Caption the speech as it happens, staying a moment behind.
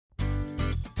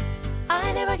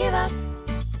never give up.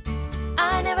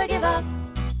 I never give up.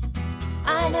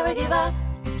 I never give up.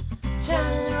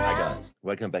 Turn around. Hi guys,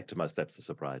 welcome back to my Steps to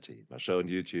Sobriety, my show on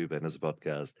YouTube and as a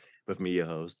podcast with me, your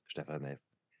host, Stefan Neff.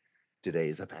 Today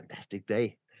is a fantastic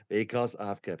day because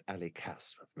I've got Allie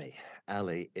with me.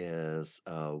 Allie is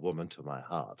a woman to my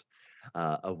heart,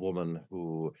 a woman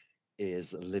who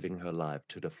is living her life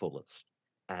to the fullest,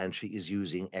 and she is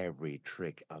using every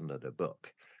trick under the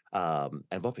book.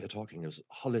 And what we are talking is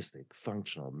holistic,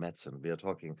 functional medicine. We are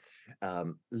talking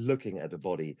looking at the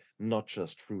body not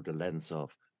just through the lens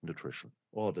of nutrition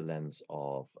or the lens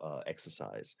of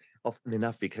exercise. Often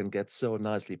enough, we can get so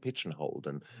nicely pigeonholed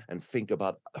and think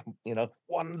about,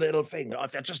 one little thing.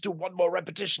 If I just do one more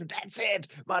repetition, that's it.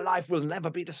 My life will never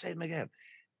be the same again.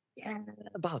 Yeah,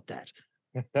 about that.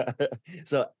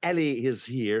 So Allie is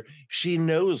here. She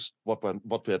knows what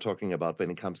we're talking about when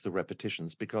it comes to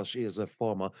repetitions because she is a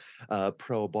former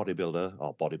pro bodybuilder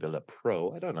or bodybuilder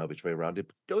pro. I don't know which way around it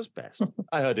goes best.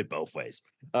 I heard it both ways.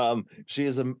 She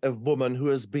is a woman who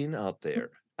has been out there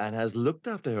and has looked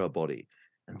after her body,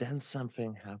 and then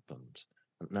something happened.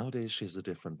 And nowadays she's a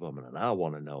different woman, and I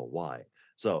want to know why.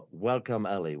 So welcome,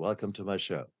 Allie. Welcome to my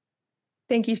show.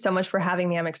 Thank you so much for having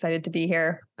me. I'm excited to be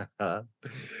here. How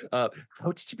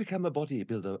did you become a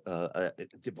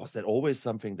bodybuilder? Was that always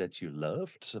something that you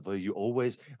loved? Were you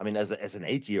always, as an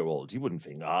 8-year-old, you wouldn't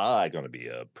think, I'm going to be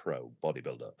a pro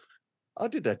bodybuilder. How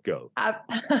did that go?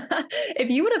 If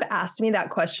you would have asked me that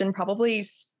question probably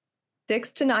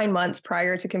 6 to 9 months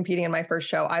prior to competing in my first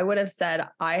show, I would have said,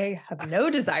 I have no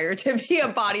desire to be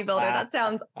a bodybuilder. That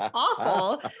sounds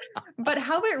awful. But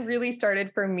how it really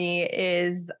started for me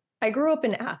is I grew up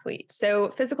an athlete.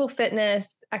 So physical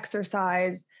fitness,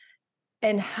 exercise,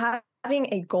 and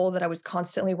having a goal that I was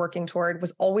constantly working toward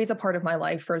was always a part of my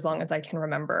life for as long as I can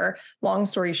remember. Long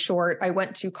story short, I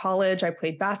went to college. I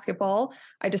played basketball.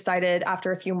 I decided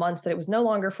after a few months that it was no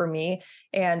longer for me.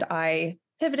 And I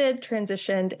pivoted,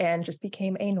 transitioned, and just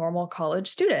became a normal college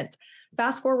student.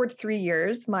 Fast forward 3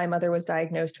 years, my mother was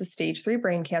diagnosed with stage 3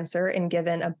 brain cancer and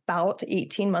given about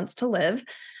 18 months to live.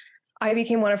 I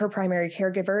became one of her primary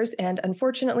caregivers, and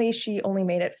unfortunately, she only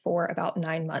made it for about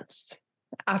 9 months.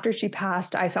 After she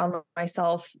passed, I found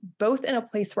myself both in a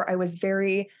place where I was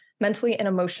very mentally and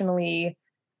emotionally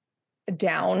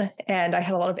down, and I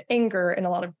had a lot of anger and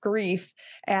a lot of grief.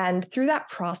 And through that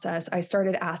process, I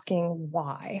started asking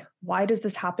why? Why does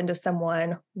this happen to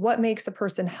someone? What makes a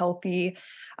person healthy?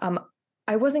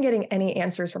 I wasn't getting any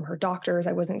answers from her doctors.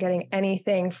 I wasn't getting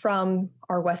anything from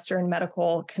our Western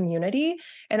medical community.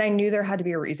 And I knew there had to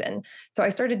be a reason. So I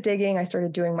started digging, I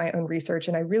started doing my own research,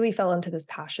 and I really fell into this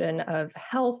passion of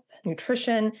health,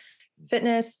 nutrition,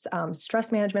 fitness,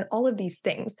 stress management, all of these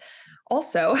things.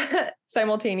 Also,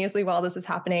 simultaneously, while this is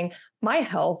happening, my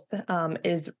health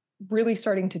is really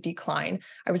starting to decline.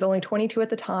 I was only 22 at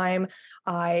the time.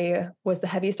 I was the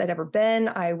heaviest I'd ever been.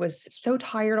 I was so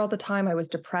tired all the time. I was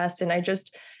depressed. And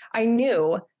I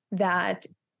knew that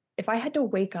if I had to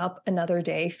wake up another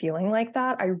day feeling like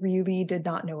that, I really did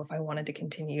not know if I wanted to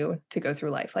continue to go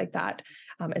through life like that,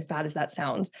 as bad as that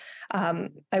sounds.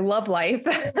 I love life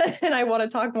and I want to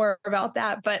talk more about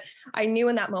that, but I knew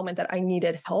in that moment that I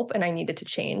needed help and I needed to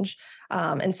change.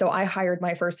 And so I hired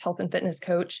my first health and fitness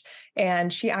coach,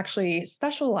 and she actually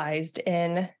specialized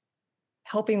in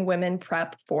helping women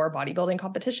prep for bodybuilding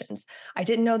competitions. I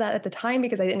didn't know that at the time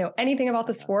because I didn't know anything about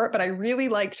the sport, but I really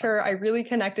liked her. I really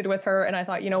connected with her. And I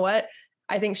thought, you know what?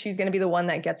 I think she's going to be the one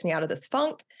that gets me out of this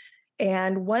funk.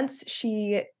 And once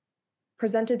she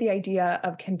presented the idea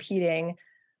of competing,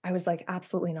 I was like,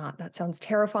 absolutely not. That sounds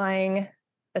terrifying.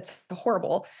 That's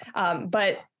horrible.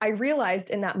 But I realized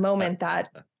in that moment that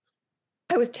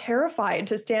I was terrified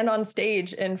to stand on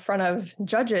stage in front of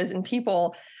judges and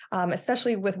people,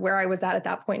 especially with where I was at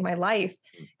that point in my life.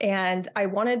 And I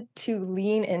wanted to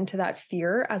lean into that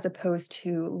fear as opposed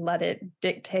to let it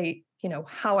dictate,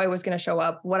 how I was going to show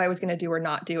up, what I was going to do or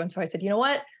not do. And so I said, you know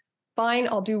what? Fine,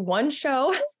 I'll do one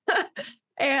show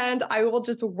and I will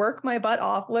just work my butt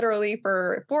off literally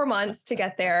for 4 months to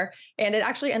get there. And it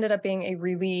actually ended up being a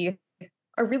really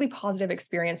positive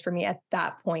experience for me at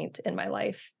that point in my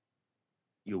life.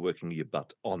 You're working your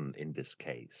butt on in this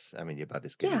case. Your butt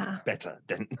is getting better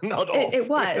than not off. It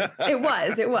was. But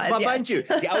yes. mind you,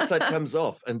 the outside comes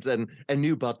off and then a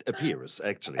new butt appears,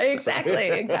 actually.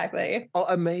 Exactly. Oh,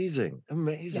 amazing.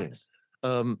 Yes.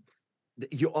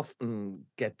 You often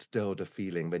get, though, the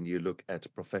feeling when you look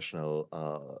at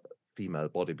professional female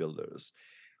bodybuilders,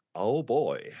 oh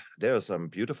boy, there are some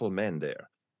beautiful men there.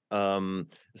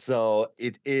 So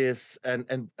it is,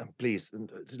 and please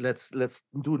let's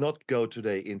do not go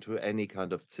today into any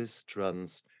kind of cis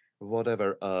trans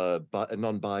whatever,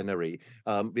 non-binary.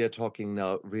 We are talking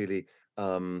now really.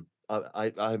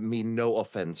 I mean no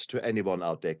offense to anyone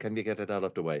out there. Can we get it out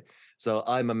of the way? So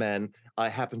I'm a man. I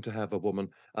happen to have a woman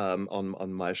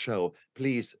on my show.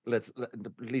 Please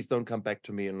please don't come back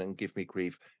to me and give me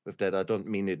grief with that. I don't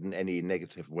mean it in any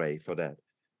negative way for that.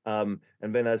 And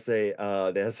when I say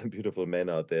there are some beautiful men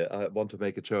out there, I want to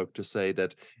make a joke to say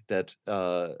that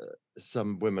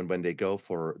some women, when they go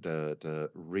for the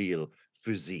real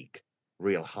physique,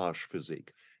 real harsh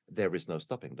physique, there is no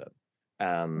stopping them.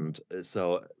 And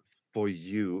so for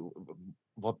you,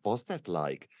 what was that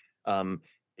like?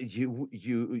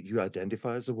 You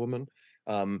identify as a woman.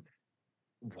 Um,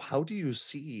 how do you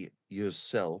see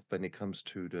yourself when it comes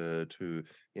to the to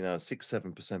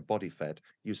 6-7% body fat?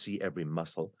 You see every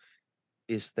muscle.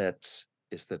 Is that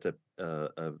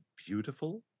a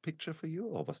beautiful picture for you,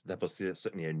 or was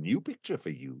certainly a new picture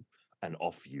for you and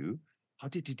of you? How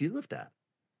did you deal with that?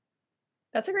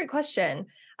 That's a great question.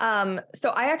 So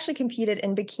I actually competed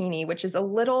in bikini, which is a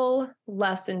little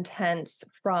less intense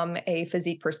from a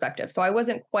physique perspective. So I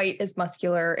wasn't quite as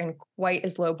muscular and quite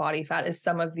as low body fat as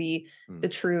some of the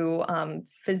true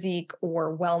physique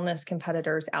or wellness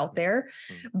competitors out there.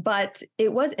 But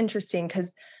it was interesting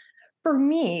because for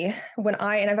me,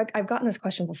 I've gotten this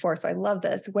question before, so I love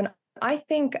this. When I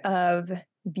think of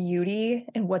beauty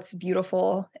and what's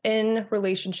beautiful in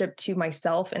relationship to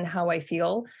myself and how I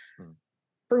feel,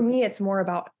 for me, it's more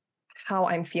about how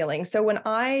I'm feeling. So when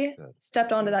I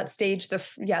stepped onto that stage, the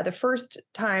first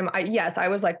time I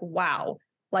was like, wow,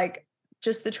 like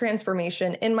just the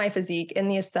transformation in my physique, in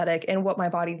the aesthetic, and what my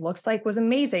body looks like was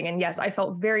amazing. And yes, I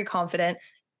felt very confident,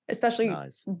 especially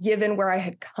given where I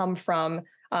had come from,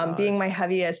 being my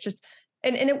heaviest,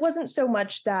 and it wasn't so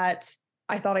much that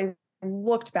I thought I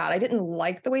looked bad. I didn't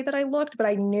like the way that I looked, but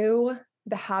I knew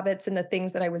the habits and the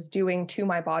things that I was doing to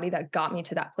my body that got me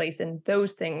to that place. And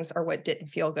those things are what didn't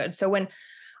feel good. So when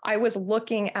I was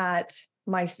looking at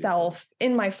myself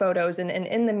in my photos and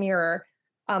in the mirror,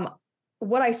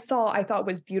 what I saw, I thought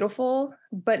was beautiful,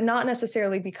 but not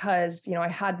necessarily because, I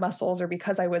had muscles or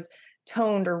because I was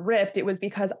toned or ripped. It was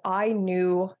because I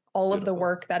knew all of the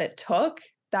work that it took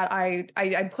that I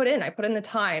put in. I put in the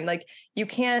time. Like you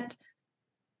can't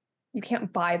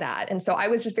buy that. And so I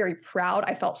was just very proud.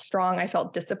 I felt strong. I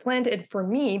felt disciplined. And for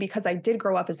me, because I did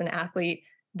grow up as an athlete,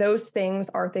 those things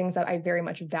are things that I very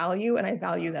much value, and I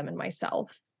value them in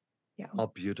myself. Yeah. Oh,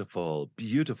 beautiful.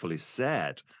 Beautifully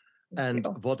said. And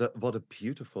what a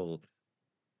beautiful,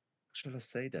 shall I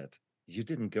say that? You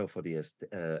didn't go for the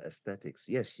aesthetics.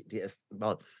 Yes,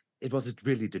 it wasn't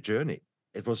really the journey.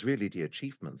 It was really the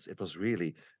achievements. It was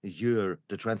really the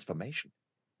transformation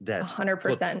that 100%.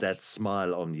 put that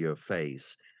smile on your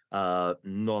face.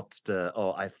 Not the,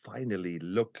 oh, I finally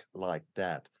look like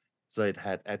that. So it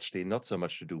had actually not so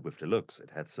much to do with the looks. It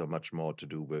had so much more to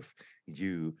do with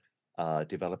you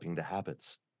developing the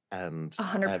habits and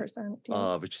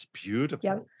 100%. which is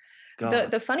beautiful.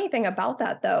 Yep. The funny thing about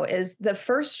that, though, is the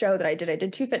first show that I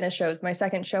did 2 fitness shows. My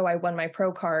second show, I won my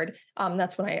pro card.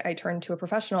 That's when I turned to a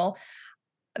professional.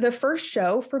 The first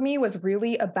show for me was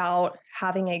really about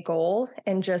having a goal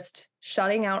and just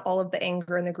shutting out all of the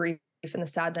anger and the grief and the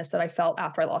sadness that I felt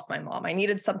after I lost my mom. I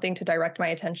needed something to direct my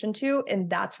attention to, and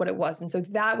that's what it was. And so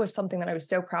that was something that I was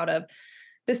so proud of.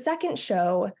 The second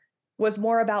show was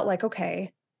more about like,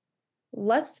 okay,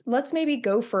 let's maybe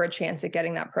go for a chance at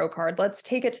getting that pro card. Let's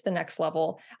take it to the next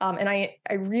level. And I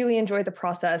really enjoyed the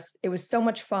process. It was so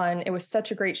much fun. It was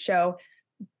such a great show.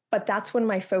 But that's when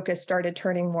my focus started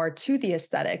turning more to the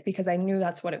aesthetic, because I knew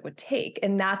that's what it would take.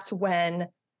 And that's when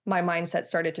my mindset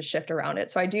started to shift around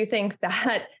it. So I do think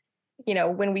that,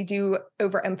 when we do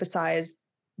overemphasize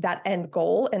that end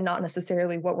goal and not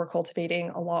necessarily what we're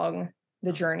cultivating along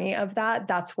the journey of that,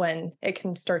 that's when it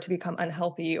can start to become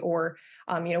unhealthy, or,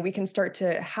 we can start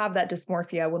to have that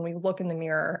dysmorphia when we look in the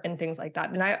mirror and things like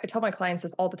that. And I tell my clients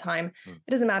this all the time.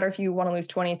 It doesn't matter if you want to lose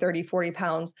 20, 30, 40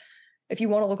 pounds. If you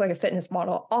want to look like a fitness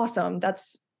model, awesome.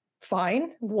 That's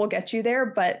fine. We'll get you there.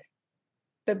 But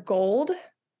the gold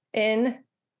in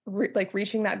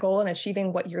reaching that goal and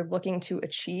achieving what you're looking to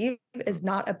achieve is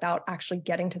not about actually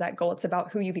getting to that goal. It's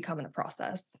about who you become in the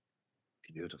process.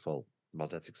 Beautiful. Well,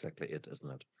 that's exactly it,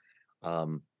 isn't it?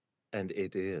 And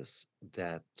it is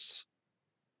that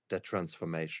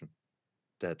transformation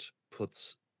that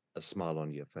puts a smile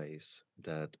on your face,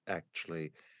 that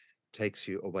actually takes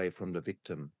you away from the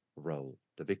victim role.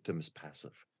 The victim is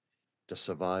passive. The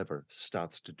survivor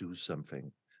starts to do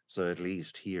something. So at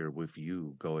least here with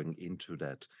you going into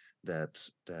that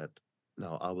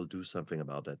no, I will do something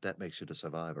about that. That makes you the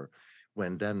survivor.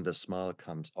 When then the smile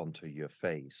comes onto your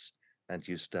face and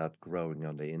you start growing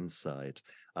on the inside,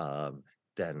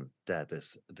 then that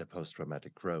is the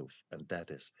post-traumatic growth, and that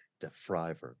is the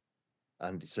thriver.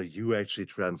 And so you actually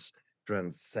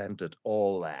transcended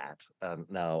all that, and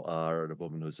now are the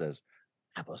woman who says,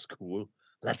 "That was cool.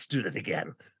 Let's do that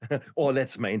again," or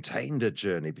let's maintain the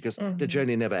journey, because the Mhm.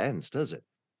 journey never ends, does it?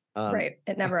 Um, Right.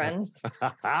 It never ends.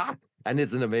 and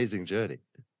it's an amazing journey.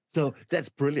 So that's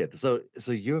brilliant. So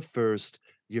your first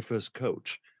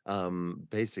coach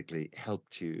basically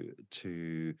helped you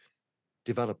to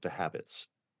develop the habits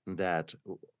that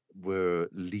were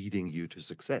leading you to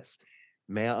success.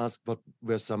 May I ask what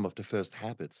were some of the first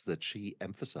habits that she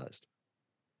emphasized?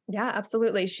 Yeah,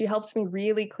 absolutely. She helped me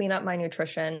really clean up my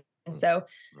nutrition. And Mm, so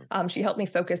mm, she helped me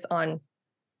focus on,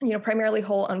 primarily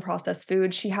whole unprocessed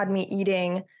food. She had me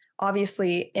eating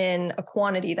obviously in a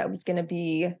quantity that was going to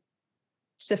be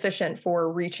sufficient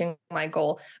for reaching my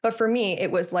goal. But for me,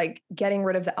 it was like getting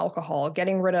rid of the alcohol,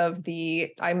 getting rid of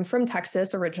I'm from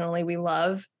Texas originally. We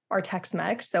love our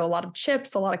Tex-Mex. So a lot of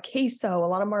chips, a lot of queso, a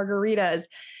lot of margaritas.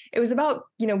 It was about,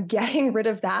 getting rid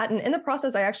of that. And in the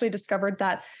process, I actually discovered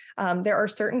that there are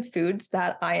certain foods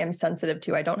that I am sensitive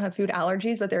to. I don't have food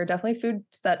allergies, but there are definitely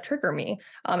foods that trigger me.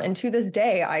 And to this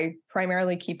day, I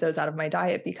primarily keep those out of my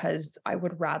diet because I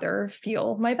would rather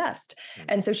feel my best. mm,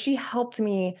 And so she helped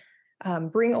me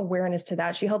bring awareness to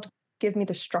that. She helped give me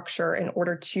the structure in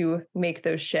order to make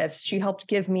those shifts. She helped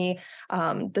give me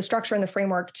the structure and the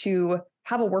framework to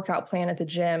have a workout plan at the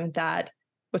gym that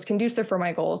was conducive for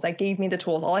my goals, that gave me the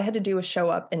tools. All I had to do was show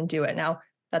up and do it. Now,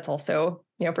 that's also,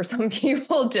 for some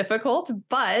people difficult,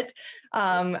 but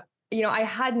I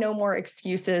had no more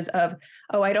excuses of,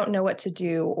 oh, I don't know what to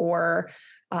do, or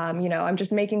I'm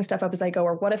just making stuff up as I go,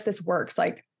 or what if this works?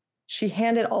 Like, she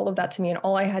handed all of that to me, and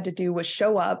all I had to do was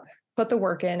show up, put the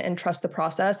work in, and trust the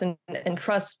process, and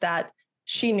trust that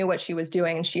she knew what she was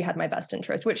doing and she had my best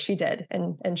interest, which she did.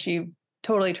 And she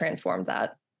totally transformed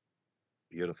that.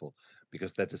 Beautiful,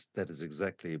 because that is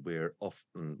exactly where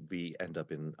often we end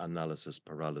up in analysis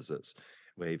paralysis,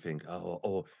 where you think,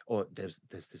 oh, there's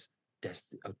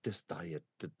this diet,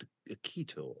 the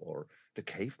keto, or the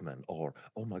caveman, or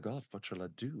oh my God, what shall I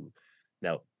do?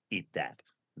 Now eat that.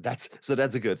 That's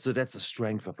the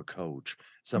strength of a coach,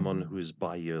 someone Mhm. who is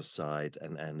by your side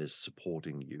and is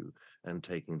supporting you and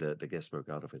taking the guesswork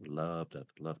out of it. Love that,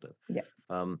 love that. Yeah.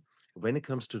 Um, when it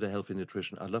comes to the healthy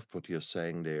nutrition, I love what you're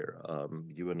saying there.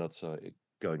 You were not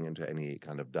going into any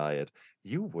kind of diet.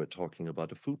 You were talking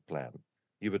about a food plan.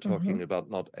 You were talking Mhm. about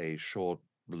not a short,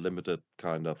 limited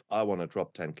kind of, I want to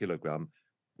drop 10 kilogram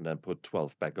and then put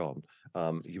 12 back on.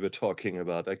 You were talking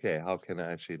about, okay, how can I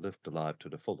actually live the life to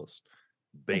the fullest?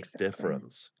 Big Exactly.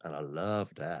 difference. And I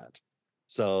love that.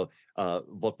 So,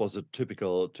 what was a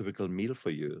typical meal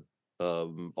for you?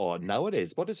 Or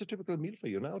nowadays, what is a typical meal for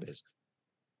you nowadays?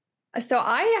 So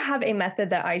I have a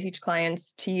method that I teach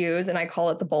clients to use, and I call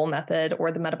it the bowl method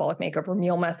or the metabolic makeover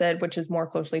meal method, which is more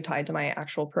closely tied to my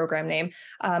actual program name.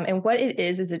 And what it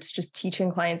is it's just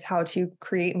teaching clients how to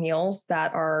create meals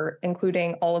that are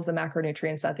including all of the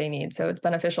macronutrients that they need. So it's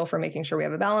beneficial for making sure we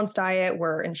have a balanced diet.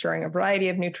 We're ensuring a variety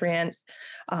of nutrients.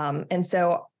 And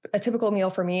so a typical meal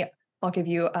for me, I'll give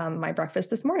you my breakfast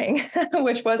this morning,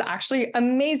 which was actually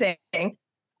amazing.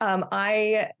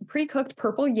 I pre-cooked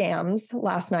purple yams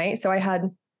last night. So I had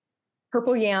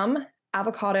purple yam,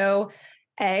 avocado,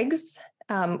 eggs,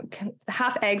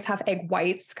 half eggs, half egg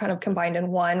whites, kind of combined in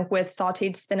one, with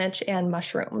sauteed spinach and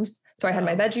mushrooms. So I had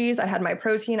my Wow. veggies, I had my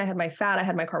protein, I had my fat, I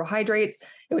had my carbohydrates.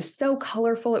 It was so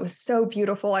colorful. It was so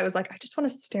beautiful. I was like, I just want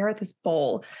to stare at this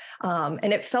bowl.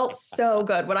 And it felt so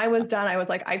good. When I was done, I was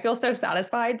like, I feel so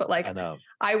satisfied, but I like, know.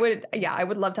 I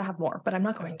would love to have more, but I'm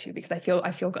not going to because I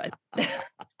feel good.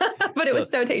 But it So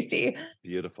was so tasty.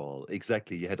 beautiful.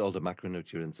 Exactly. You had all the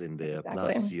macronutrients in there, Exactly.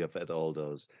 plus you have had all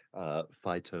those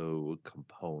phyto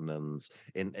components.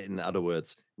 In other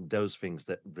words, those things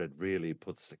that really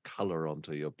puts the color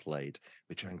onto your plate,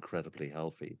 which are incredibly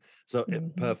healthy. So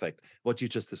Mhm. perfect. What you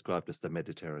just described is the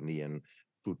Mediterranean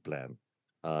food plan.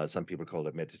 Some people call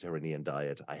it Mediterranean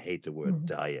diet. I hate the word Mhm.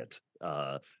 diet.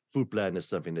 Food plan is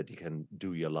something that you can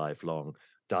do your life long.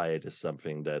 Diet is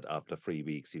something that after 3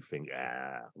 weeks you think,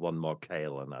 one more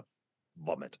kale and I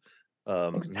vomit.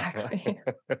 Exactly.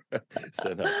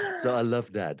 So no, so I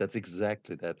love that. That's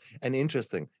exactly that. And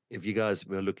interesting, if you guys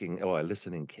were looking or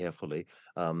listening carefully,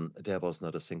 there was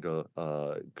not a single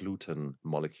gluten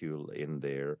molecule in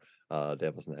there.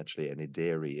 There wasn't actually any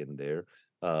dairy in there.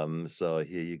 So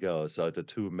here you go. So the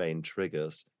two main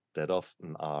triggers that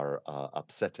often are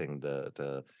upsetting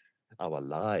the our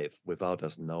life without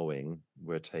us knowing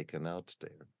we're taken out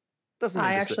there. Doesn't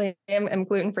mean I to say, actually am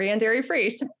gluten-free and dairy-free.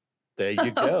 So There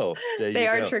you go. There They you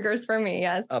are go. triggers for me,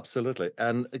 yes. Absolutely.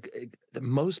 And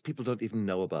most people don't even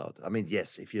know about. I mean,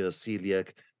 yes, if you're a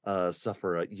celiac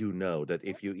sufferer, you know that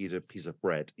if you eat a piece of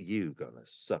bread, you're going to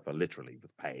suffer literally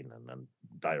with pain and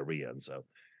diarrhea and so.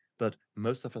 But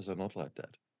most of us are not like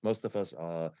that. Most of us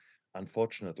are,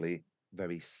 unfortunately,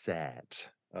 very sad.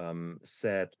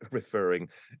 Sad referring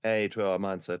to our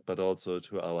mindset, but also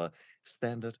to our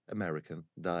standard American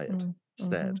diet. Mm-hmm.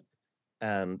 Sad.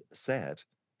 And sad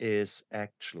is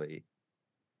actually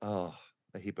a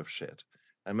heap of shit.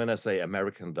 And when I say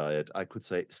American diet, I could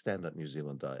say standard New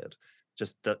Zealand diet.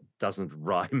 Just that doesn't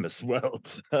rhyme as well.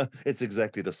 It's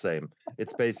exactly the same.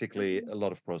 It's basically a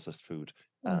lot of processed food,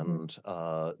 and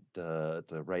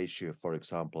the ratio, for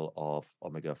example, of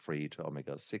omega-3 to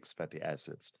omega-6 fatty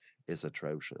acids is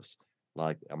atrocious.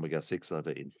 Like omega-6 are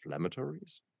the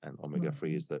inflammatories, and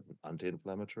omega-3 is the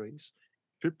anti-inflammatories.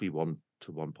 Should be 1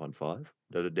 to 1.5,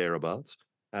 thereabouts.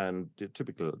 And the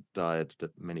typical diet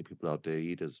that many people out there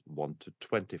eat is 1 to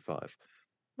 25.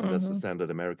 And that's the standard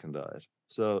American diet.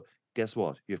 So guess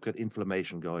what? You've got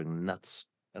inflammation going nuts.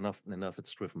 Enough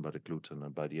it's driven by the gluten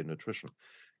and by the nutrition.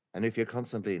 And if you're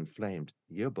constantly inflamed,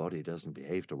 your body doesn't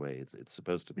behave the way it's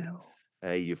supposed to be. No.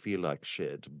 A, you feel like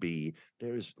shit. B,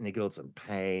 there's niggles and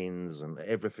pains and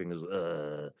everything is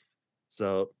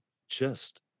So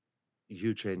just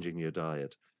you changing your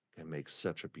diet can make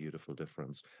such a beautiful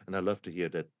difference. And I love to hear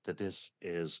that this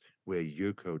is where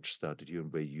your coach started you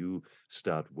and where you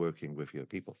start working with your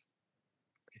people.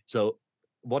 So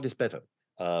what is better?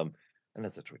 And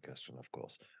that's a trick question, of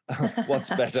course. What's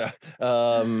better?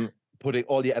 Putting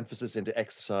all your emphasis into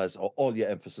exercise or all your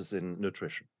emphasis in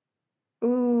nutrition?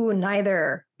 Ooh,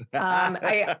 neither.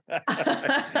 I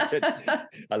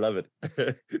I love it.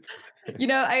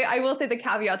 I will say the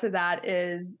caveat to that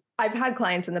is I've had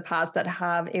clients in the past that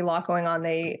have a lot going on.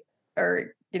 They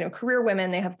are, career women,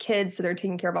 they have kids, so they're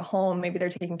taking care of a home. Maybe they're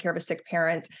taking care of a sick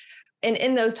parent. And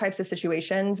in those types of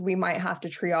situations, we might have to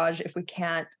triage if we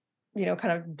can't,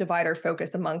 kind of divide our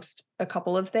focus amongst a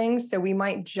couple of things. So we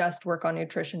might just work on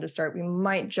nutrition to start. We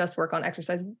might just work on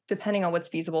exercise, depending on what's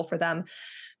feasible for them.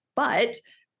 But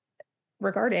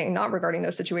not regarding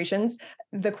those situations,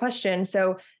 the question,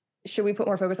 so should we put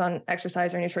more focus on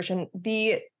exercise or nutrition?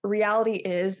 The reality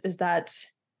is that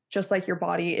just like your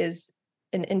body is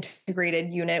an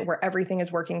integrated unit where everything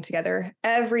is working together,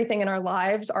 everything in our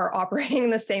lives are operating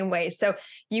in the same way. So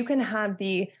you can have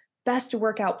the best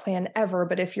workout plan ever,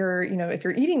 but if you're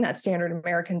eating that standard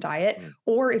American diet,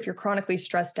 or if you're chronically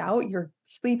stressed out, you're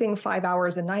sleeping 5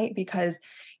 hours a night because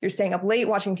you're staying up late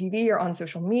watching TV or on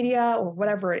social media or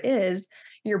whatever it is,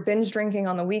 you're binge drinking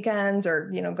on the weekends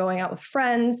or, going out with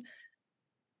friends,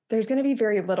 there's going to be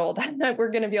very little that we're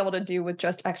going to be able to do with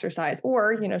just exercise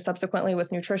or, subsequently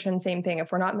with nutrition, same thing.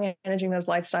 If we're not managing those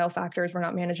lifestyle factors, we're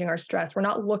not managing our stress, we're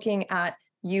not looking at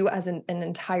you as an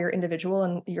entire individual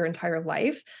and your entire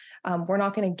life, we're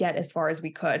not going to get as far as we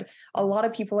could. A lot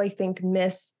of people, I think,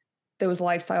 miss those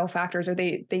lifestyle factors, or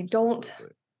they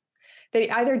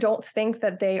either don't think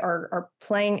that they are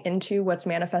playing into what's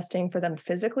manifesting for them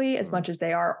physically as much as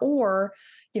they are, or,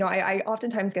 I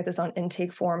oftentimes get this on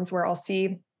intake forms where I'll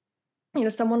see,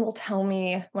 someone will tell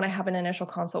me when I have an initial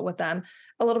consult with them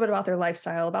a little bit about their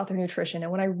lifestyle, about their nutrition.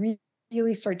 And when I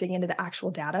really start digging into the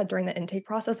actual data during the intake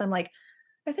process, I'm like,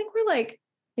 I think we're like,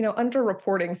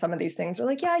 underreporting some of these things. We're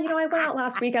like, yeah, I went out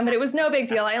last weekend, but it was no big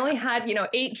deal. I only had,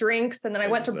 8 drinks. And then I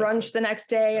went to brunch the next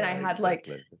day and I had like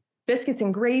biscuits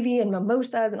and gravy and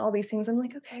mimosas and all these things. I'm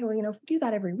like, okay, well, if we do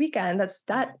that every weekend,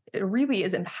 that it really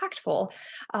is impactful.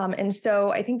 And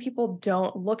so I think people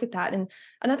don't look at that. And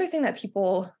another thing that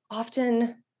people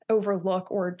often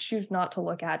overlook or choose not to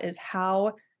look at is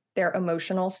how their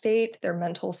emotional state, their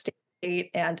mental state,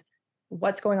 and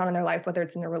what's going on in their life, whether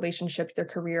it's in their relationships, their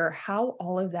career, how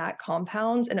all of that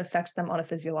compounds and affects them on a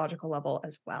physiological level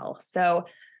as well. So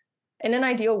in an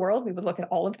ideal world, we would look at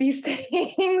all of these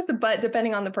things, but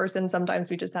depending on the person, sometimes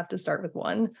we just have to start with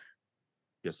one.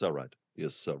 You're so right. You're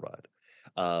so right.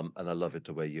 And I love it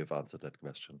the way you've answered that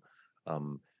question.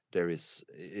 There is,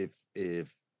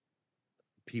 if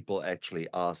people actually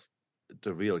ask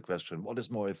the real question, what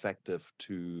is more effective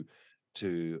to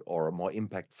or more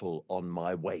impactful on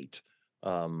my weight?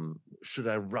 Should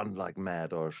I run like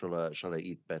mad or shall I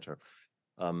eat better?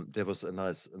 There was a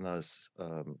nice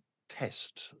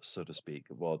test, so to speak,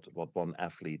 what one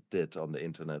athlete did on the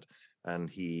internet, and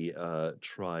he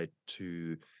tried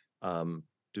to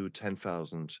do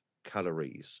 10,000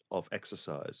 calories of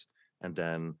exercise and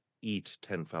then eat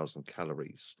 10,000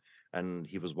 calories. And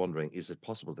he was wondering, is it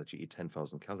possible that you eat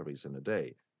 10,000 calories in a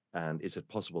day? And is it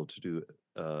possible to do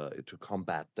to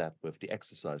combat that with the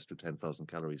exercise, to 10,000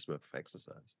 calories worth of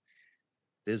exercise?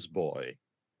 this boy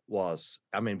was,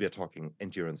 I mean, we're talking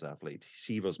endurance athlete.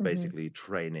 He was Mhm. basically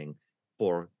training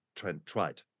for,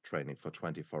 tried training for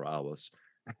 24 hours.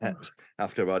 And Oof.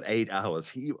 after about 8 hours,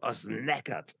 he was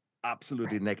knackered,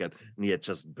 absolutely knackered. And he had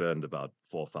just burned about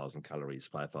 4,000 calories,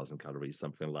 5,000 calories,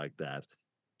 something like that.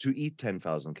 To eat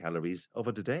 10,000 calories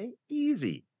over the day,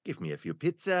 easy. Give me a few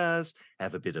pizzas,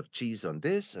 have a bit of cheese on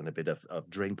this and a bit of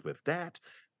drink with that.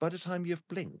 By the time you've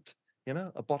blinked,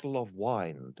 a bottle of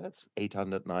wine, that's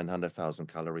 800, 900,000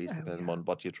 calories, Oh, depending yeah. on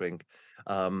what you drink.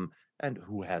 And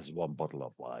who has one bottle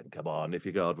of wine? Come on, if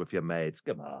you go out with your mates,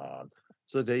 come on.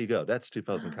 So there you go. That's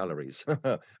 2,000 calories.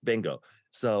 Bingo.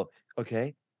 So,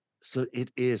 okay. So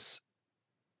it is,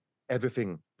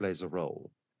 everything plays a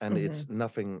role. And it's Mhm.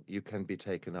 nothing you can be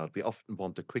taken out. We often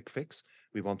want a quick fix.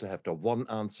 We want to have the one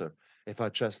answer. If I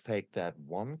just take that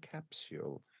one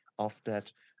capsule of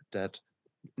that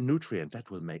nutrient,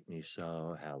 that will make me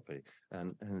so healthy.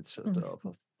 And it's just, oh,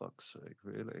 for fuck's sake,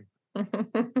 really.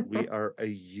 We are a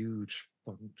huge,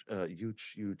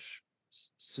 huge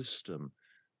system.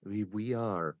 We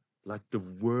are like the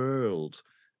world,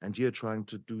 and you're trying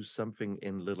to do something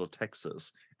in little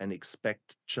Texas and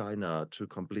expect China to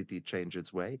completely change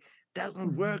its way.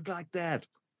 Doesn't work Mhm. like that.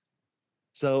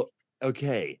 So,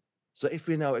 okay. So if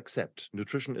we now accept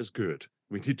nutrition is good,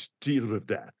 we need to deal with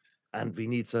that. And we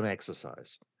need some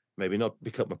exercise. Maybe not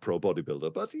become a pro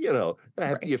bodybuilder, but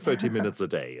have Right. your 30 minutes a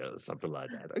day or something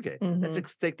like that. Okay, let's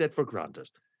Mhm. take that for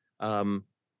granted.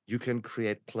 You can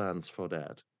create plans for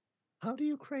that. How do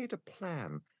you create a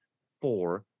plan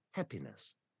for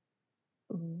happiness?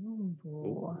 Ooh,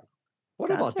 Ooh. What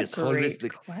that's about a this great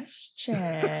holistic?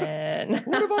 question.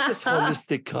 What about this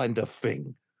holistic kind of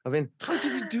thing? I mean, how do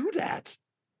you do that?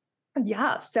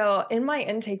 Yeah. So in my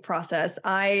intake process,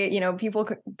 people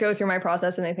go through my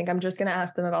process and they think I'm just going to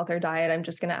ask them about their diet. I'm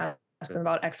just going to ask them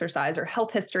about exercise or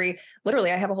health history.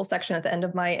 Literally, I have a whole section at the end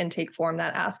of my intake form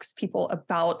that asks people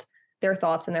about their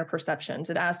thoughts and their perceptions.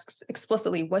 It asks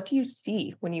explicitly, what do you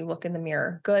see when you look in the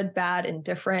mirror? Good, bad,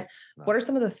 indifferent? What are Nice.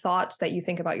 some of the thoughts that you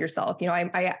think about yourself?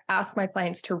 I ask my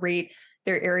clients to rate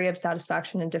their area of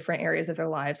satisfaction in different areas of their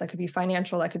lives. That could be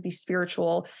financial, that could be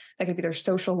spiritual, that could be their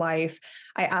social life.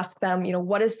 I ask them,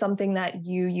 what is something that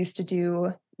you used to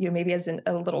do, maybe as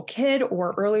a little kid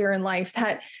or earlier in life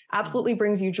that absolutely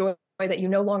brings you joy that you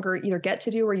no longer either get to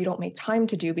do or you don't make time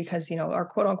to do because, our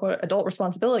quote unquote adult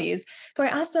responsibilities. So I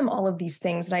ask them all of these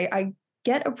things and I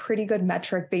get a pretty good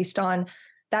metric based on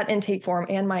that intake form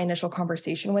and my initial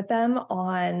conversation with them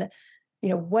on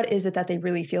what is it that they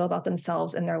really feel about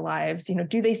themselves and their lives?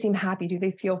 Do they seem happy? Do they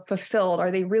feel fulfilled?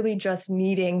 Are they really just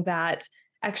needing that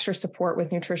extra support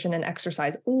with nutrition and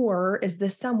exercise? Or is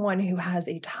this someone who has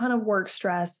a ton of work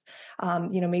stress?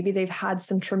 Maybe they've had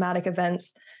some traumatic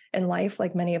events in life,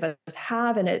 like many of us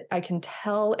have, and I can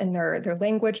tell in their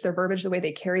language, their verbiage, the way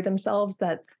they carry themselves,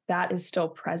 that is still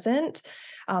present.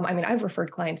 I've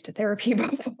referred clients to therapy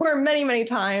before many, many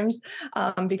times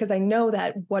because I know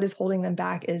that what is holding them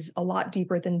back is a lot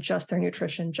deeper than just their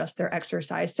nutrition, just their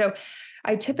exercise. So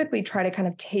I typically try to kind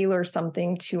of tailor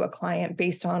something to a client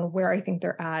based on where I think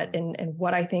they're at and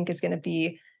what I think is going to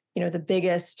be, the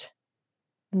biggest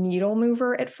needle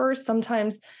mover at first.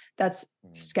 Sometimes that's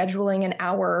scheduling an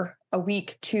hour a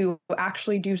week to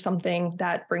actually do something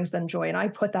that brings them joy. And I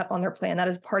put that on their plan. That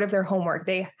is part of their homework.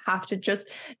 They have to just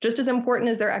as important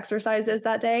as their exercise is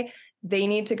that day, they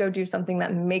need to go do something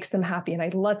that makes them happy. And I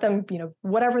let them,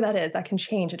 whatever that is, that can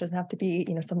change. It doesn't have to be,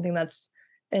 something that's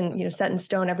set in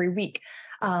stone every week.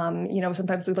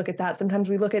 Sometimes we look at that. Sometimes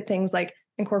we look at things like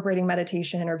incorporating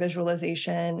meditation or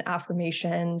visualization,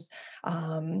 affirmations.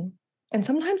 And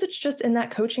sometimes it's just in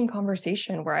that coaching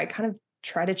conversation where I kind of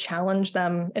try to challenge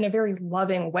them in a very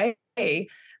loving way,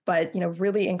 but,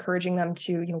 really encouraging them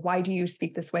to, why do you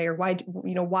speak this way? Or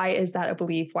why is that a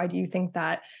belief? Why do you think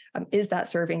that, is that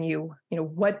serving you?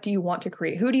 What do you want to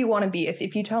create? Who do you want to be?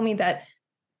 If you tell me that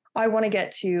I want to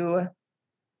get to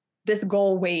this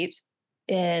goal weight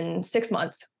in 6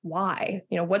 months, why?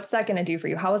 What's that going to do for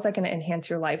you? How is that going to enhance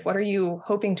your life? What are you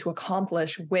hoping to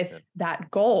accomplish with that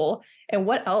goal? And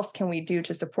what else can we do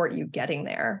to support you getting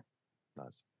there?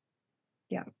 Nice.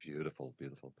 Yeah. Beautiful,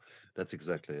 beautiful. That's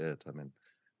exactly it. I mean,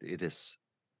 it is,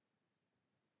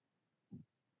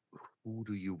 who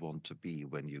do you want to be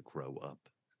when you grow up?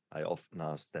 I often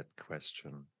ask that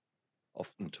question,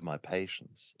 often to my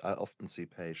patients. I often see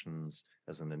patients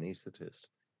as an anesthetist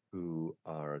who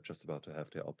are just about to have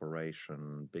their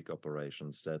operation, big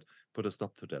operations that put a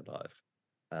stop to their life.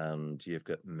 And you've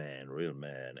got real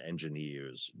men,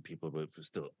 engineers, people with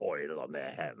still oil on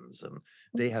their hands, and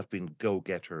they have been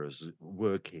go-getters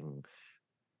working,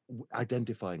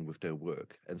 identifying with their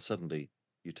work, and suddenly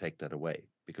you take that away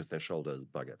because their shoulder is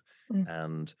buggered.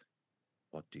 And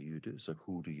what do you do? So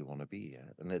who do you want to be?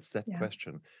 And it's that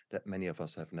question that many of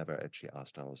us have never actually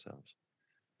asked ourselves.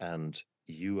 And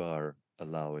you are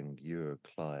allowing your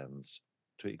clients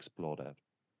to explore that,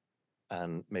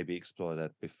 and maybe explore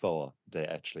that before they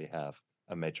actually have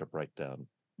a major breakdown.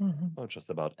 Not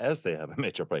just about as they have a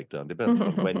major breakdown, depends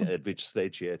on when, at which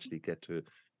stage you actually get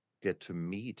to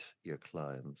meet your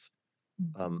clients.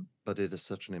 But it is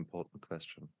such an important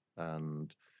question.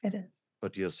 And it is.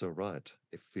 But you're so right.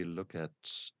 If we look at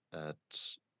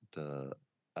the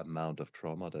amount of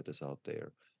trauma that is out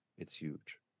there, it's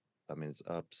huge. I mean, it's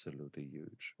absolutely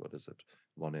huge. What is it?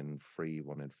 1 in 3,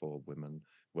 1 in 4 women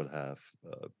will have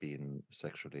been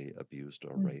sexually abused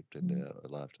or raped in their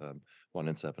lifetime. 1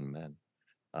 in 7 men.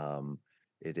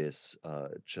 It is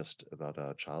just about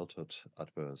our childhood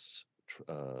adverse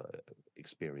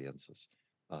experiences.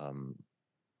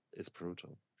 It's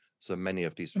brutal. So many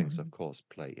of these things, of course,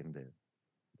 play in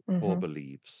there. Core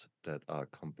beliefs that are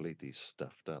completely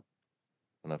stuffed up.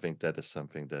 And I think that is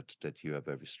something that you are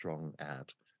very strong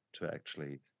at, to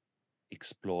actually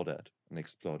explore that and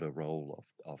explore the role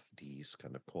of these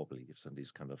kind of core beliefs and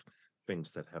these kind of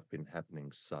things that have been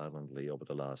happening silently over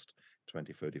the last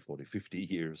 20, 30, 40, 50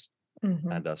 years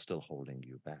and are still holding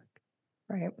you back.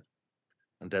 Right.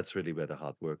 And that's really where the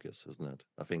hard work is, isn't it?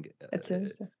 I think It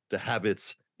is. The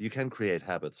habits, you can create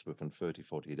habits within 30,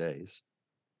 40 days,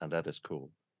 and that is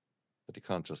cool. But you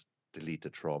can't just delete the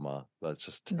trauma. That's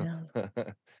just No.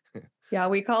 Yeah,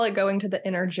 we call it going to the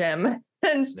inner gym.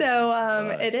 And so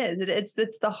right. it is.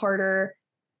 It's the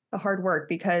hard work,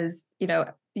 because,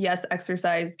 yes,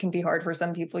 exercise can be hard for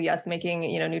some people. Yes, making,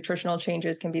 nutritional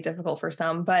changes can be difficult for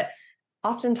some, but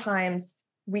oftentimes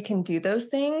we can do those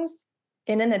things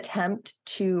in an attempt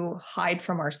to hide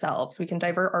from ourselves. We can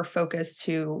divert our focus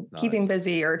to keeping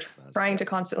busy or trying to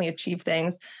constantly achieve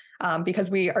things because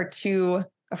we are too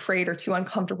afraid or too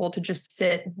uncomfortable to just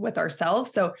sit with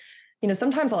ourselves. So,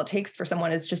 sometimes all it takes for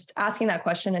someone is just asking that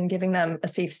question and giving them a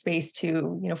safe space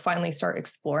to, finally start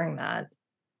exploring that.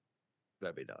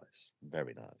 Very nice.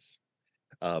 Very nice.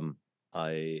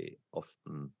 I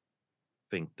often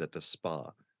think that the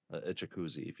spa, a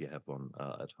jacuzzi, if you have one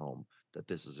at home, that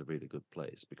this is a really good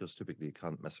place, because typically you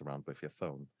can't mess around with your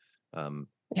phone.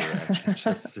 You're actually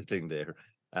just sitting there.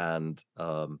 And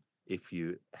if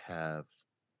you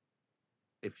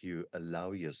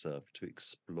allow yourself to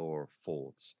explore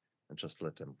thoughts and just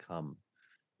let them come,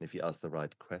 and if you ask the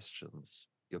right questions,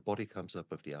 your body comes up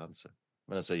with the answer.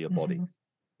 When I say your body,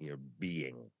 your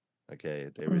being, okay,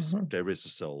 there is a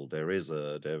soul, there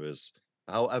is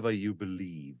however you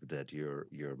believe that your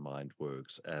mind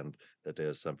works, and that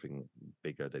there's something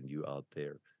bigger than you out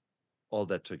there. All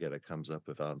that together comes up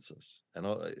with answers, and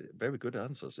very good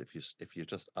answers if you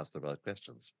just ask the right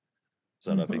questions.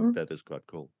 So I think that is quite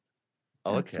cool.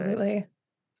 Okay. Absolutely.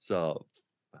 So,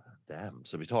 damn.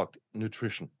 So we talked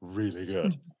nutrition, really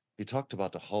good. We talked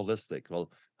about the holistic.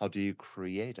 Well, how do you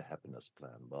create a happiness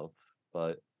plan? Well,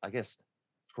 but I guess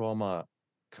trauma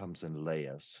comes in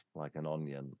layers, like an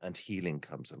onion, and healing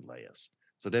comes in layers.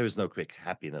 So there is no quick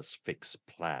happiness fix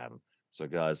plan. So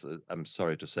guys, I'm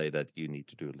sorry to say that you need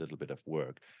to do a little bit of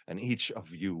work, and each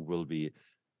of you will be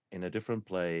in a different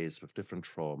place with different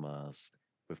traumas,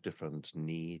 with different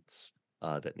needs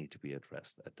that need to be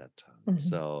addressed at that time.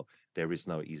 So there is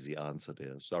no easy answer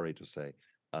there. Sorry to say.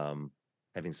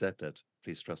 Having said that,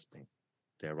 please trust me.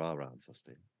 There are answers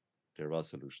there. There are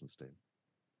solutions there.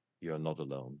 You are not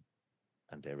alone,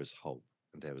 and there is hope,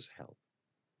 and there is help.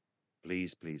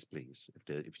 Please, please, please.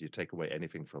 If you take away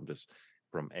anything from this,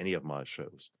 from any of my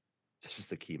shows, this is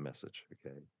the key message.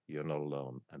 Okay, you're not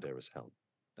alone, and there is help.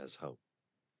 There's hope.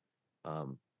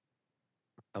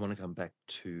 I want to come back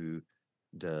to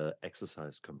the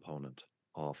exercise component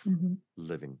of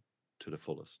living to the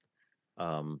fullest.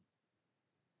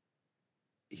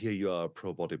 Here you are a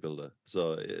pro bodybuilder.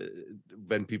 So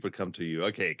when people come to you,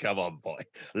 okay, come on, boy,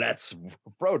 let's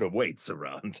throw the weights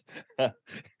around.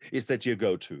 Is that your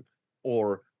go-to?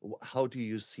 Or how do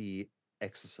you see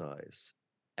exercise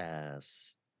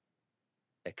as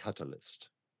a catalyst?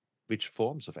 Which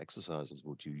forms of exercises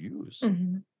would you use?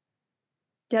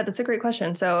 Yeah, that's a great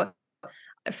question. So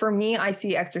for me, I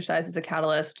see exercise as a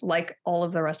catalyst, like all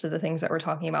of the rest of the things that we're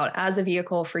talking about, as a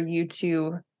vehicle for you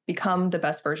to become the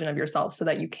best version of yourself so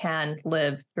that you can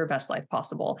live your best life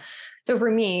possible. So for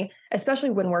me, especially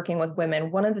when working with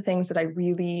women, one of the things that I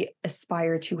really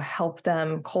aspire to help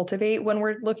them cultivate when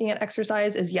we're looking at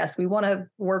exercise is, yes, we want to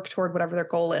work toward whatever their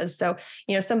goal is. So,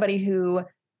 somebody who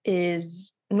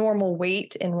is normal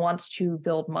weight and wants to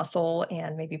build muscle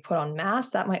and maybe put on mass,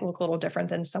 that might look a little different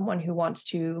than someone who wants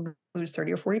to lose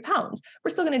 30 or 40 pounds.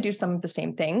 We're still going to do some of the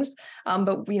same things.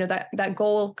 But that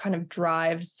goal kind of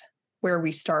drives where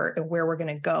we start and where we're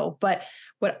going to go. But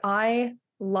what I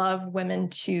love women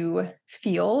to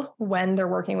feel when they're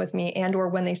working with me and or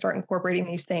when they start incorporating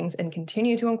these things and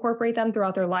continue to incorporate them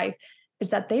throughout their life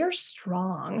is that they are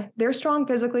strong. They're strong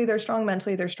physically, they're strong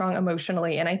mentally, they're strong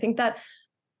emotionally. And I think that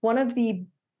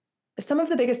some of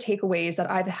the biggest takeaways that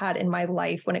I've had in my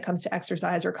life when it comes to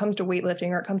exercise or comes to weightlifting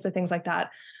or it comes to things like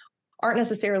that aren't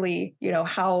necessarily,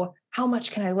 how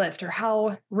much can I lift or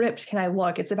how ripped can I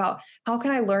look? It's about how can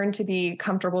I learn to be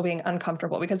comfortable being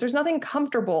uncomfortable, because there's nothing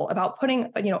comfortable about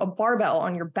putting, a barbell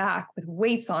on your back with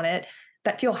weights on it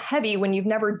that feel heavy when you've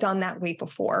never done that weight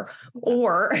before.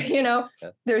 Or,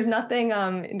 there's nothing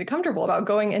comfortable about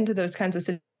going into those kinds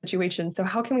of situations. So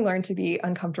how can we learn to be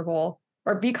uncomfortable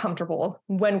or be comfortable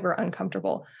when we're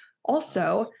uncomfortable?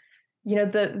 Also,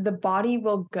 the body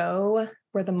will go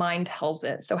where the mind tells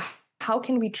it. So how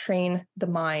can we train the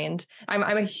mind?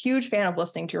 I'm a huge fan of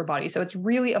listening to your body. So it's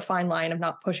really a fine line of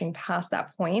not pushing past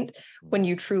that point when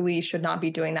you truly should not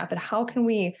be doing that. But how can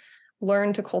we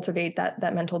learn to cultivate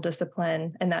that mental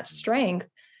discipline and that strength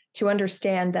to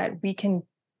understand that we can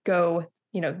go,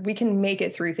 we can make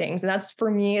it through things. And that's,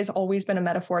 for me, has always been a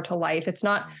metaphor to life. It's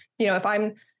not, if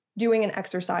I'm doing an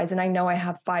exercise and I know I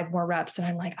have 5 more reps and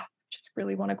I'm like, oh, I just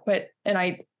really want to quit. And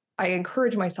I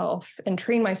encourage myself and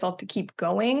train myself to keep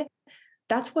going.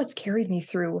 That's what's carried me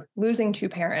through losing 2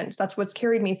 parents. That's what's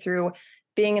carried me through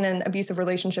being in an abusive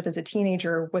relationship as a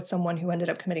teenager with someone who ended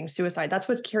up committing suicide. That's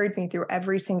what's carried me through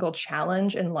every single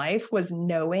challenge in life, was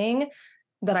knowing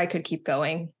that I could keep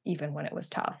going even when it was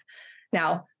tough.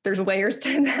 Now, there's layers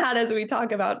to that as we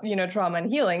talk about, trauma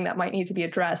and healing that might need to be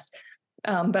addressed.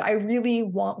 But I really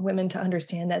want women to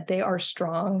understand that they are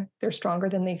strong. They're stronger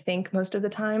than they think most of the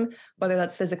time, whether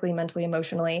that's physically, mentally,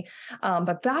 emotionally.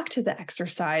 But back to the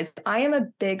exercise, I am a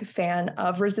big fan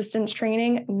of resistance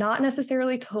training, not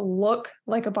necessarily to look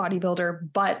like a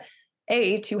bodybuilder, but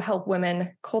to help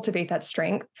women cultivate that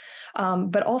strength.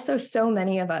 But also, so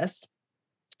many of us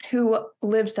who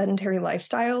live sedentary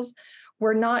lifestyles,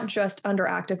 we're not just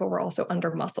underactive, but we're also under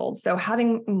muscled. So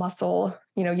having muscle,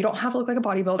 you don't have to look like a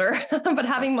bodybuilder, but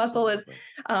having muscle is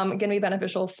going to be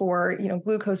beneficial for,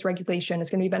 glucose regulation. It's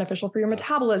going to be beneficial for your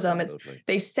metabolism.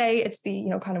 They say it's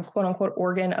the, kind of quote unquote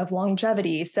organ of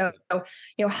longevity. So,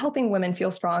 helping women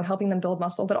feel strong, helping them build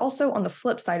muscle, but also on the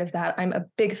flip side of that, I'm a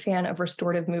big fan of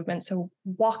restorative movement. So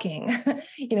walking,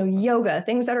 yoga,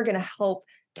 things that are going to help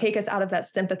take us out of that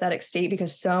sympathetic state,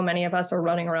 because so many of us are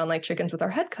running around like chickens with our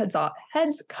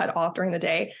heads cut off during the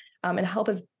day, and help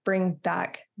us bring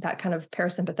back that kind of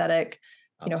parasympathetic,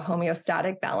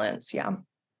 homeostatic balance. Yeah.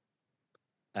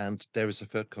 And there is a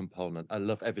third component. I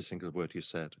love every single word you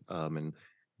said. And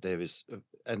there is,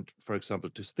 and for example,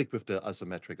 to stick with the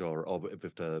isometric or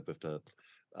with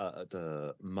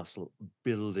the muscle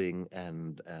building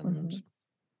and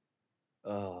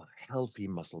healthy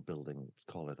muscle building, let's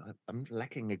call it. I'm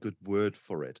lacking a good word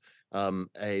for it.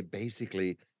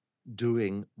 Basically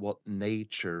doing what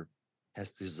nature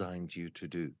has designed you to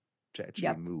do, to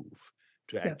actually move,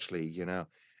 to actually,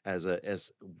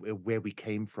 as where we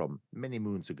came from many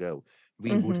moons ago,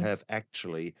 we would have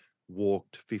actually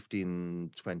walked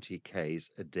 15, 20 Ks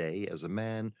a day as a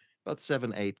man, about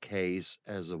 7, 8 Ks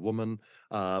as a woman.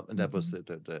 And that was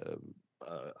the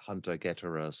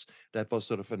hunter-gatherers. That was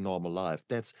sort of a normal life.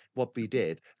 That's what we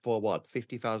did for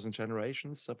 50,000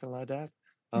 generations, something like that.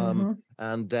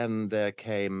 And then there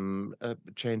came a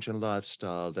change in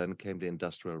lifestyle. Then came the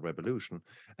Industrial Revolution,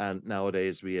 and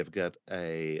nowadays we have got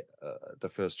the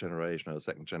first generation or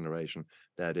second generation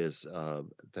that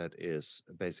is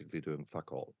basically doing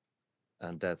fuck all,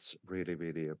 and that's really,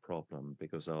 really a problem,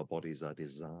 because our bodies are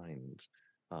designed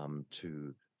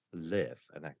to live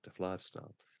an active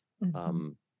lifestyle.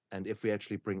 And if we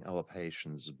actually bring our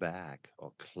patients back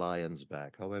or clients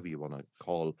back, however you want to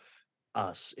call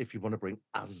us, if you want to bring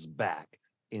us back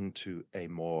into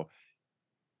in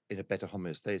a better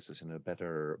homeostasis, in a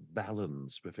better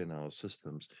balance within our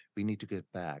systems, we need to get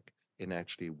back in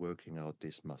actually working out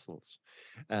these muscles.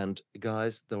 And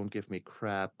guys, don't give me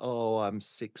crap. Oh, I'm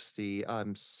 60,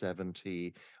 I'm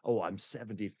 70, oh, I'm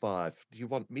 75. Do you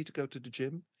want me to go to the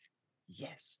gym?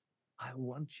 Yes, I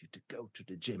want you to go to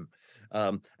the gym.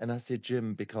 And I say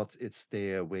gym because it's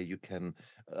there where you can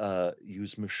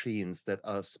use machines that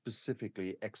are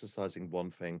specifically exercising one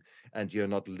thing, and you're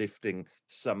not lifting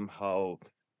somehow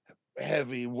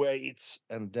heavy weights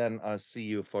and then I see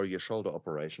you for your shoulder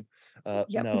operation.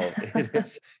 No, it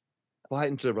is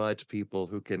find the right people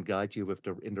who can guide you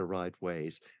in the right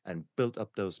ways and build up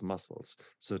those muscles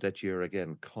so that you're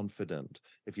again confident.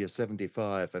 If you're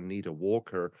 75 and need a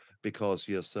walker because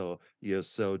you're so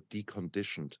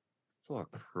deconditioned, for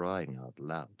crying out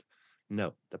loud.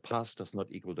 No, the past does not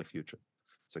equal the future.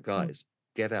 So guys,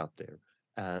 get out there.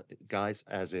 Guys,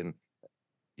 as in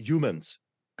humans,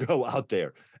 go out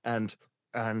there and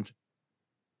and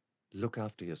look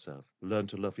after yourself. Learn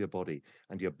to love your body,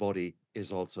 and your body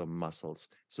is also muscles.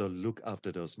 So look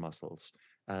after those muscles,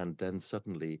 and then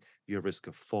suddenly your risk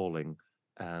of falling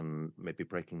and maybe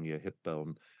breaking your hip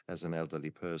bone as an elderly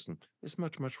person is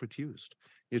much reduced.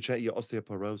 Your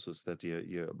osteoporosis, that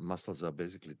your muscles are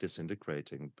basically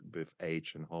disintegrating with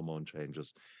age and hormone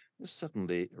changes, is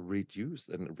suddenly reduced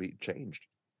and changed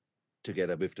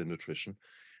together with the nutrition.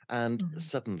 And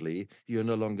suddenly you're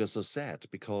no longer so sad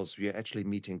because you're actually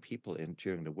meeting people in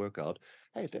during the workout.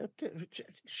 Hey,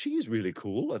 she's really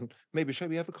cool, and maybe shall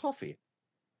we have a coffee?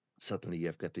 Suddenly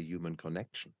you've got the human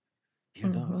connection. You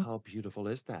know, how beautiful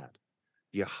is that?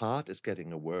 Your heart is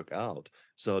getting a workout,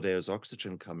 so there's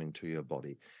oxygen coming to your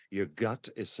body. Your gut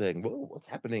is saying, "Whoa, what's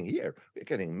happening here? We're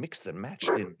getting mixed and matched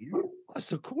in here. Oh,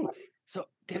 so cool." So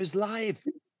there's life.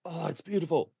 Oh, it's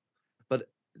beautiful. But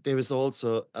there is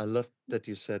also, I love that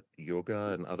you said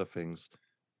yoga and other things,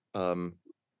 um,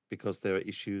 because there are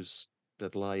issues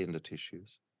that lie in the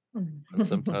tissues. And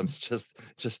sometimes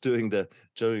just doing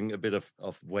a bit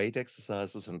of weight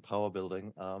exercises and power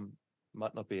building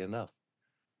might not be enough.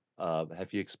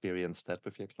 Have you experienced that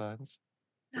with your clients?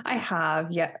 I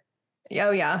have, yeah.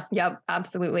 Oh, yeah. Yep.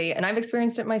 Absolutely. And I've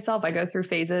experienced it myself. I go through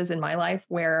phases in my life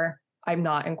where I'm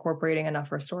not incorporating enough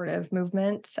restorative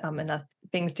movement, enough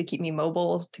things to keep me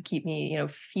mobile, to keep me,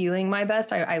 feeling my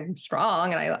best. I'm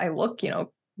strong and I look,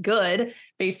 good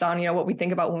based on, what we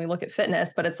think about when we look at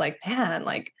fitness. But it's like, man,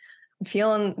 like I'm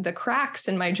feeling the cracks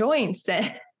in my joints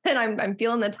and I'm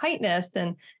feeling the tightness.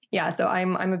 And yeah, so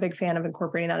I'm a big fan of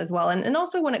incorporating that as well. And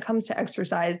also when it comes to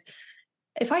exercise,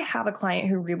 if I have a client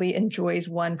who really enjoys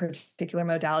one particular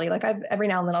modality, like every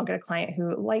now and then I'll get a client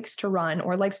who likes to run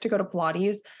or likes to go to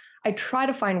Pilates. I try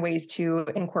to find ways to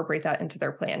incorporate that into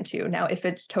their plan too. Now, if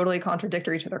it's totally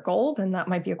contradictory to their goal, then that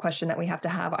might be a question that we have to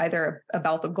have either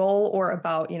about the goal or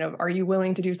about, are you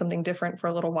willing to do something different for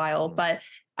a little while? But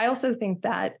I also think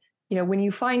that, when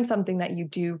you find something that you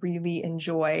do really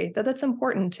enjoy, that's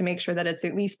important to make sure that it's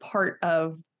at least part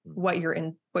of what you're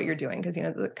doing. Because,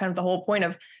 the whole point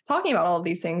of talking about all of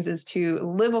these things is to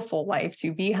live a full life,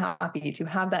 to be happy, to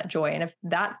have that joy. And if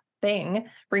that thing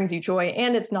brings you joy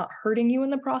and it's not hurting you in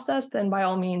the process, then by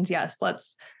all means, yes,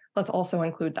 let's also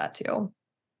include that too.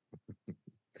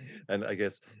 And I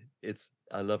guess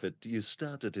I love it. You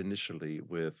started initially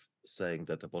with saying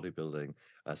that the bodybuilding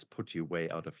has put you way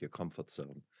out of your comfort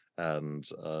zone, and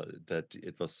that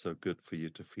it was so good for you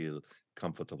to feel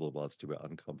comfortable whilst you were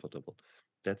uncomfortable.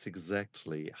 That's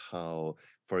exactly how,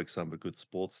 for example, good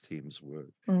sports teams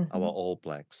work. Our All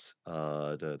Blacks,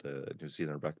 the New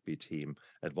Zealand rugby team,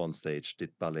 at one stage did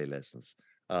ballet lessons.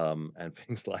 And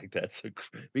things like that. So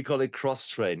we call it cross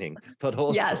training, but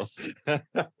also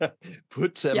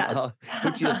put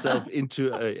yourself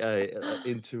into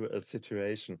a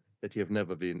situation that you've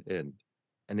never been in,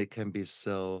 and it can be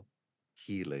so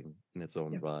healing in its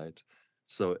own right.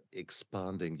 So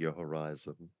expanding your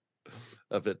horizon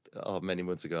of it. Many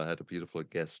months ago, I had a beautiful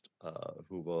guest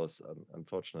who was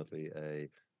unfortunately a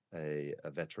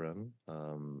veteran.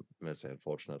 I say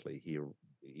unfortunately,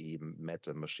 he met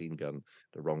a machine gun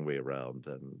the wrong way around,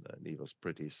 and he was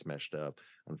pretty smashed up.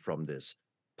 And from this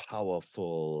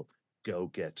powerful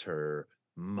go-getter,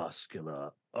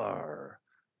 muscular,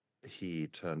 he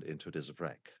turned into this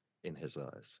wreck in his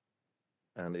eyes.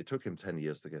 And it took him 10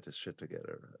 years to get his shit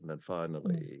together. And then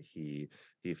finally, he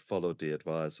followed the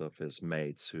advice of his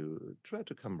mates who tried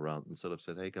to come around and sort of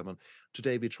said, "Hey, come on,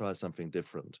 today we try something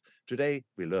different. Today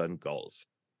we learn golf."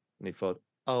 And he thought,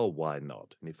 "Oh, why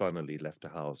not?" And he finally left the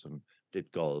house and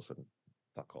did golf and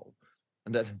fuck all.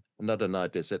 And then another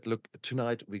night they said, "Look,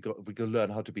 tonight we go learn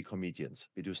how to be comedians.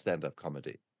 We do stand-up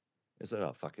comedy." He said,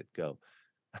 "Oh, fuck it, go."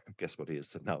 Guess what he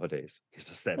is nowadays? He's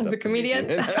a stand-up As a comedian.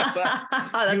 That's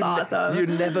awesome. You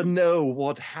never know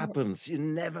what happens. You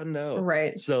never know.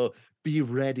 Right. So be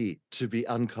ready to be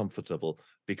uncomfortable,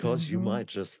 because you might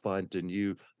just find the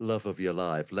new love of your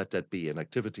life. Let that be an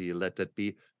activity. Let that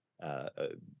be a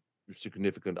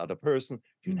significant other person.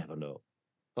 You never know.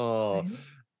 Oh,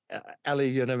 Allie,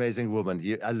 you're an amazing woman.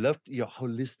 I loved your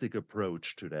holistic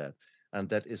approach to that. And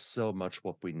that is so much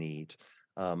what we need.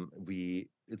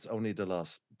 It's only the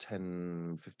last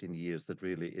 10, 15 years that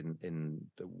really in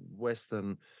the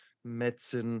Western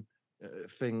medicine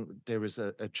thing, there is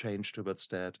a change towards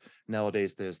that.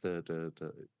 Nowadays, there's the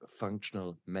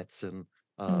functional medicine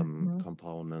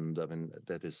component. I mean,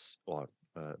 that is, or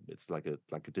it's like a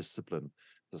discipline.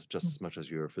 That's just as much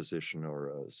as you're a physician or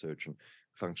a surgeon.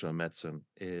 Functional medicine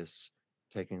is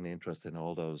taking the interest in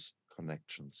all those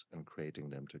connections and creating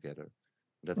them together.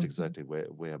 That's exactly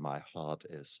where my heart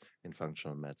is in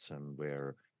functional medicine,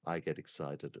 where I get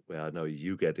excited, where I know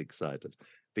you get excited,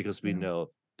 because we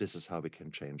know this is how we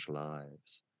can change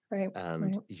lives. Right.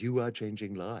 And you are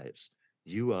changing lives.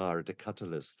 You are the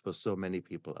catalyst for so many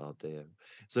people out there.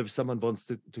 So if someone wants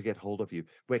to get hold of you,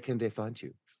 where can they find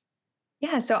you?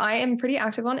 Yeah, so I am pretty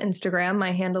active on Instagram.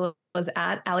 My handle is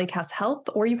at AllieCassHealth,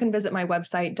 or you can visit my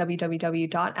website,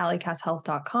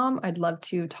 www.alliecasthealth.com. I'd love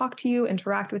to talk to you,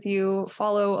 interact with you,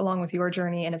 follow along with your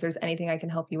journey. And if there's anything I can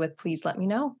help you with, please let me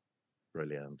know.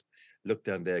 Brilliant. Look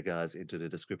down there, guys, into the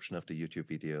description of the YouTube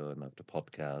video and of the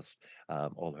podcast.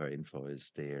 All her info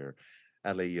is there.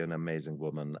 Allie, you're an amazing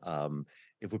woman.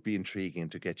 It would be intriguing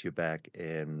to get you back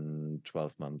in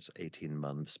 12 months, 18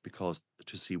 months, because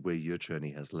to see where your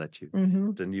journey has led you,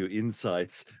 the new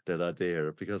insights that are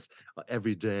there, because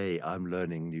every day I'm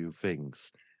learning new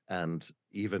things. And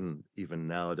even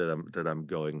now that I'm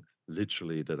going,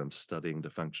 literally, that I'm studying the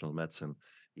functional medicine,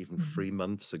 even 3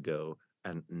 months ago,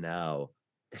 and now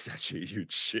it's actually a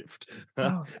huge shift.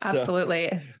 Oh,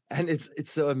 absolutely. And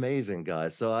it's so amazing,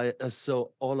 guys. So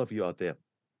so all of you out there,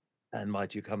 and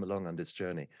might you come along on this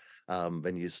journey,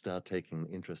 when you start taking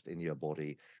interest in your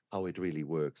body, how it really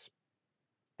works,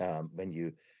 when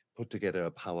you put together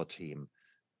a power team,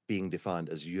 being defined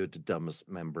as you're the dumbest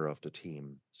member of the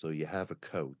team. So you have a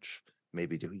coach,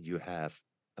 maybe you have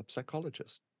a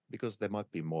psychologist, because there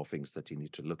might be more things that you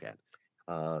need to look at.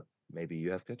 Maybe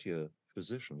you have got your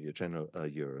physician, your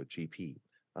GP,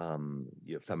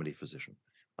 your family physician,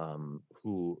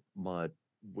 who might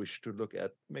wish to look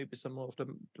at maybe some of the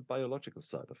biological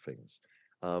side of things.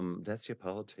 That's your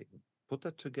power team. Put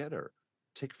that together,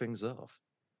 tick things off,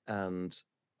 and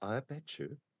I bet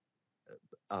you,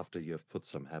 after you've put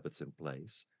some habits in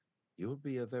place, you'll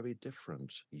be a very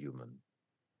different human.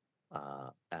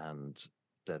 And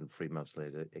then 3 months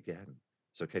later again.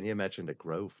 So can you imagine the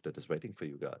growth that is waiting for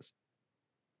you guys?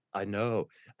 I know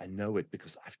it,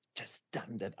 because I've just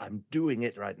done that. I'm doing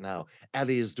it right now.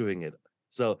 Allie is doing it.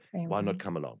 So why not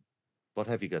come along? What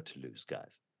have you got to lose,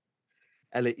 guys?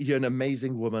 Allie, you're an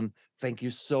amazing woman. Thank you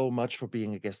so much for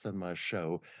being a guest on my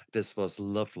show. This was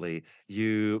lovely.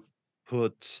 You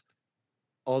put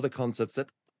all the concepts that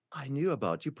I knew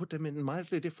about, you put them in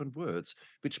mildly different words,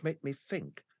 which made me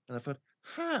think. And I thought,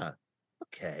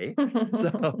 okay.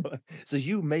 So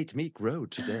you made me grow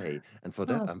today. And for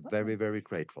that, I'm very, very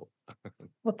grateful.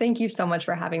 Well, thank you so much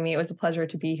for having me. It was a pleasure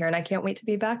to be here, and I can't wait to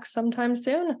be back sometime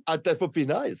soon. That would be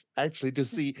nice, actually, to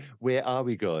see where are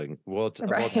we going? What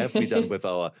have we done with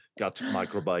our gut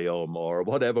microbiome, or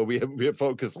whatever we're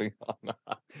focusing on?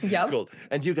 Yep. Cool.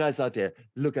 And you guys out there,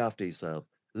 look after yourself,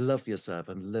 love yourself,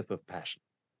 and live with passion.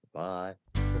 Bye.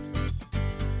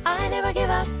 I never give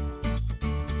up.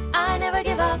 I never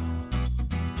give up.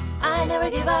 I never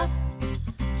give up.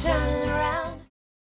 Turn around.